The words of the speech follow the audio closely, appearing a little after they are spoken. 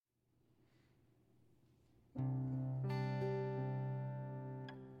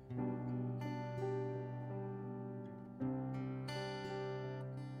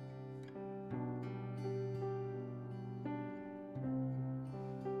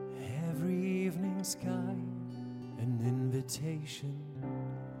evening sky, an invitation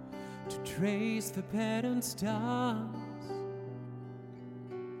to trace the patterned stars.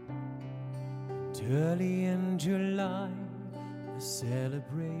 And early in July, a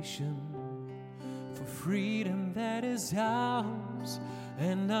celebration for freedom that is ours.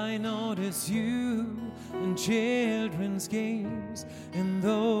 And I notice you in children's games and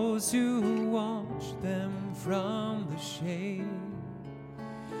those who watch them from the shade.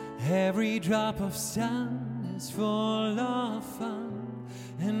 Every drop of sun is full of fun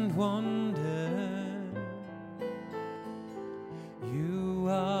and wonder. You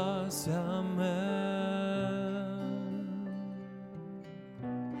are summer.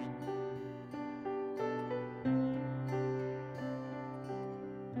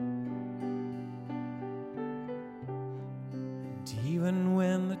 And even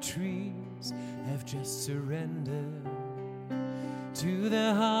when the trees have just surrendered to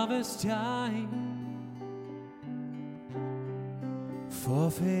the harvest time,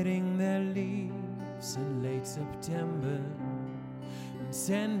 forfeiting their leaves in late September and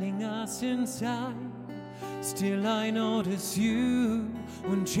sending us inside, still I notice you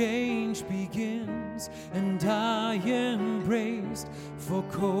when change begins, and I am braced for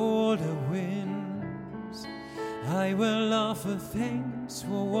colder winds. I will offer thanks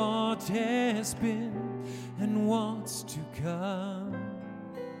for what has been and what's to come.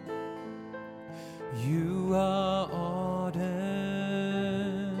 You are autumn.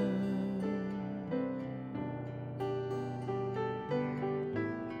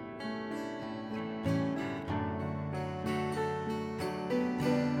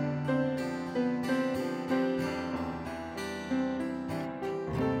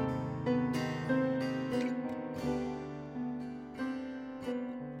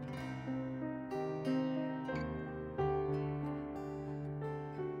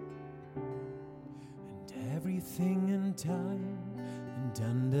 Everything in time and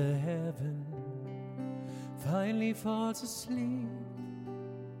under heaven finally falls asleep,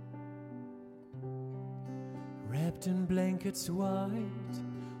 wrapped in blankets white,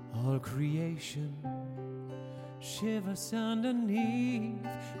 all creation shivers underneath.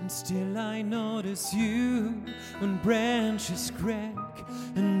 And still I notice you when branches crack,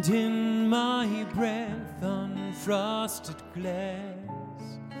 and in my breath on frosted glass.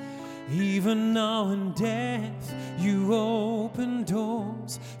 Even now in death, you open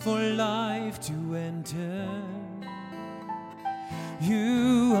doors for life to enter.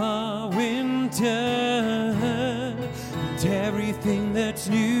 You are winter, and everything that's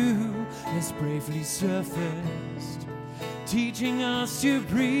new has bravely surfaced, teaching us to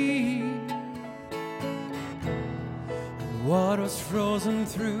breathe. And what was frozen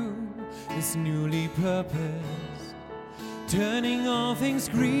through is newly purposed, turning all things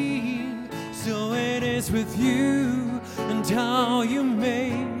green. So it is with you, and how you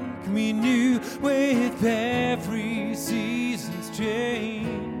make me new with every season's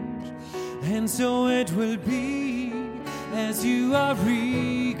change. And so it will be as you are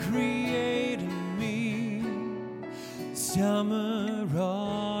recreating me, summer,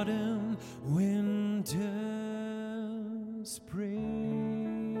 autumn, winter.